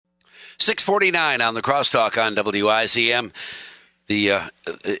6:49 on the Crosstalk on WIZM.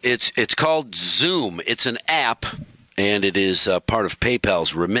 It's called Zoom. It's an app, and it is part of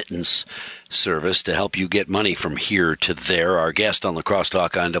PayPal's remittance service to help you get money from here to there. Our guest on the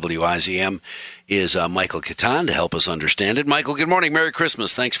Crosstalk on WIZM is Michael Catan to help us understand it. Michael, good morning. Merry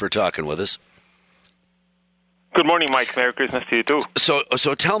Christmas. Thanks for talking with us. Good morning, Mike. Merry Christmas to you, too.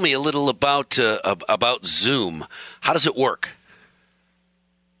 So tell me a little about Zoom. How does it work?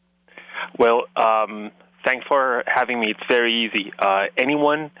 Well, thanks for having me. It's very easy.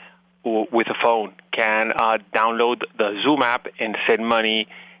 Anyone with a phone can download the Zoom app and send money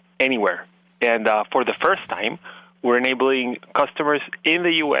anywhere. And for the first time, we're enabling customers in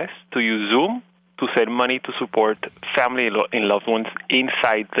the U.S. to use Zoom to send money to support family and loved ones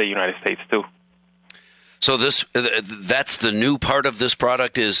inside the United States, too. So that's the new part of this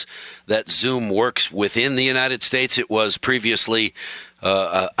product, is that Zoom works within the United States. It was previously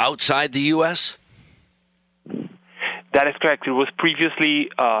outside the U.S.? That is correct. It was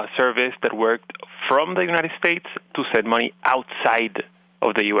previously a service that worked from the United States to send money outside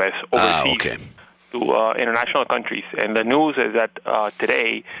of the U.S., overseas to international countries. And the news is that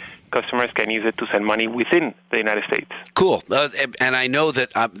today, customers can use it to send money within the United States. Cool. And I know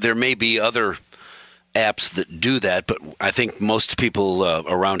that there may be other apps that do that, but I think most people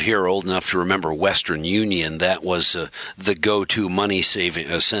around here are old enough to remember Western Union. That was the go-to money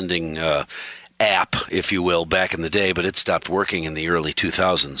sending app, if you will, back in the day, but it stopped working in the early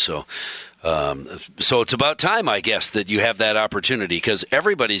 2000s. So it's about time, I guess, that you have that opportunity, because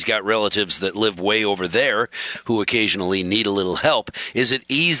everybody's got relatives that live way over there who occasionally need a little help. Is it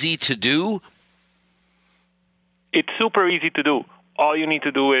easy to do? It's super easy to do. All you need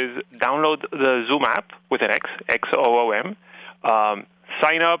to do is download the Zoom app with an X, X-O-O-M,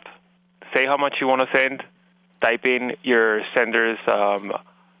 sign up, say how much you want to send, type in your sender's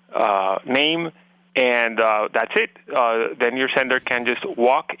name, and that's it. Then your sender can just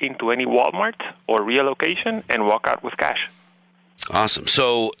walk into any Walmart or Ria location and walk out with cash. Awesome.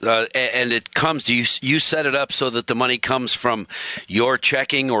 So, and it comes, you set it up so that the money comes from your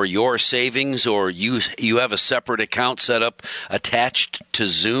checking or your savings, or you have a separate account set up attached to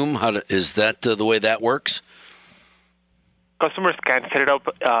Zoom? Is that the way that works? Customers can set it up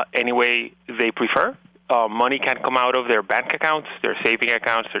any way they prefer. Money can come out of their bank accounts, their saving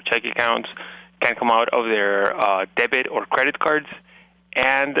accounts, their checking accounts, can come out of their debit or credit cards,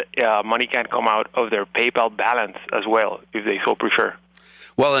 and money can come out of their PayPal balance as well, if they so prefer.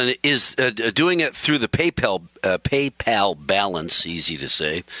 Well, and is doing it through the PayPal balance, easy to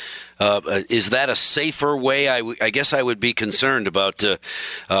say, is that a safer way? I guess I would be concerned about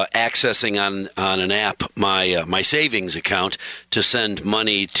accessing on an app my savings account to send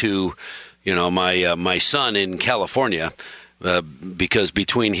money to, my son in California. Because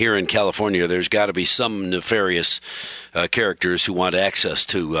between here and California, there's got to be some nefarious characters who want access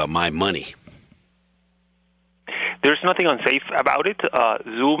to my money. There's nothing unsafe about it.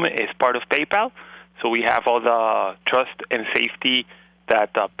 Zoom is part of PayPal, so we have all the trust and safety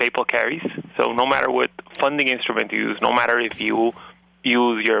that PayPal carries. So no matter what funding instrument you use, no matter if you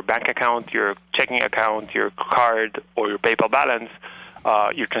use your bank account, your checking account, your card, or your PayPal balance,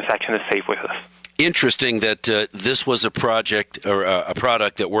 your transaction is safe with us. Interesting that this was a project or a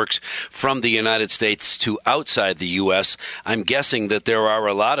product that works from the United States to outside the U.S. I'm guessing that there are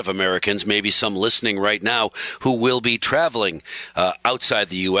a lot of Americans, maybe some listening right now, who will be traveling outside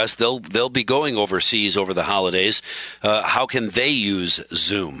the U.S. They'll be going overseas over the holidays. How can they use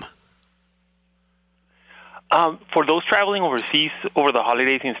Zoom? For those traveling overseas over the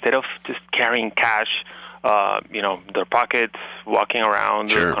holidays, instead of just carrying cash, their pockets, walking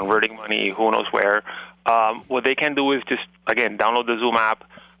around, sure, converting money, who knows where. What they can do is just, again, download the Zoom app,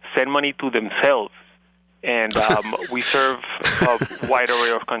 send money to themselves. And we serve a wide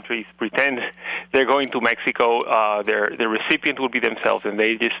array of countries. Pretend they're going to Mexico. The recipient will be themselves, and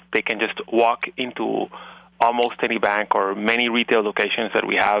they can just walk into almost any bank or many retail locations that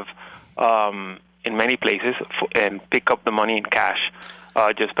we have in many places and pick up the money in cash.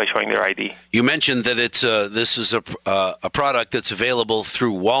 Just by showing their ID. You mentioned that this is a product that's available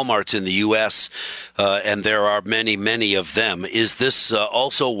through Walmarts in the U.S., and there are many, many of them. Is this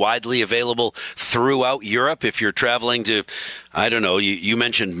also widely available throughout Europe? If you're traveling to, I don't know, you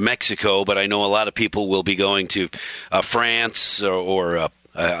mentioned Mexico, but I know a lot of people will be going to France or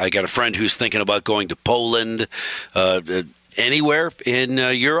I got a friend who's thinking about going to Poland. Anywhere in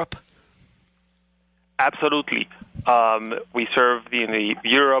Europe? Absolutely. We serve in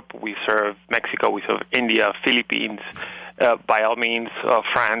Europe, we serve Mexico, we serve India, Philippines, by all means,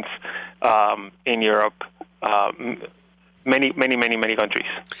 France, in Europe, many countries.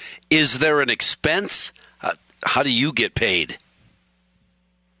 Is there an expense? How do you get paid?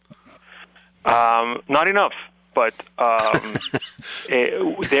 Not enough, but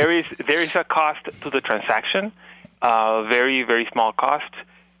there is a cost to the transaction. Very, very small cost.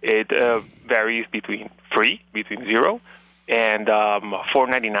 It varies between $0, and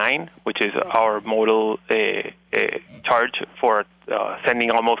 $4.99, which is our modal charge for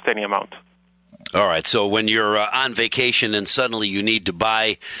sending almost any amount. All right, so when you're on vacation and suddenly you need to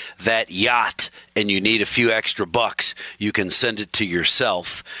buy that yacht and you need a few extra bucks, you can send it to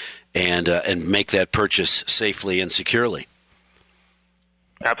yourself and make that purchase safely and securely.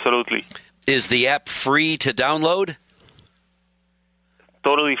 Absolutely. Is the app free to download?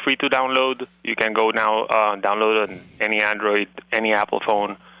 Totally free to download. You can go now download on any Android, any Apple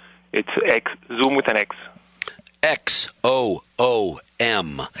phone. It's Xoom with an X. Xoom.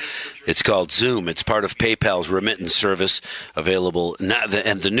 It's called Xoom. It's part of PayPal's remittance service, available now.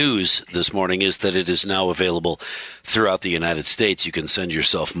 And the news this morning is that it is now available throughout the United States. You can send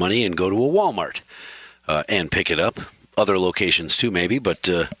yourself money and go to a Walmart and pick it up. Other locations too, maybe. But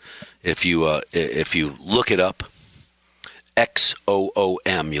if you look it up,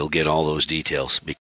 Xoom, you'll get all those details.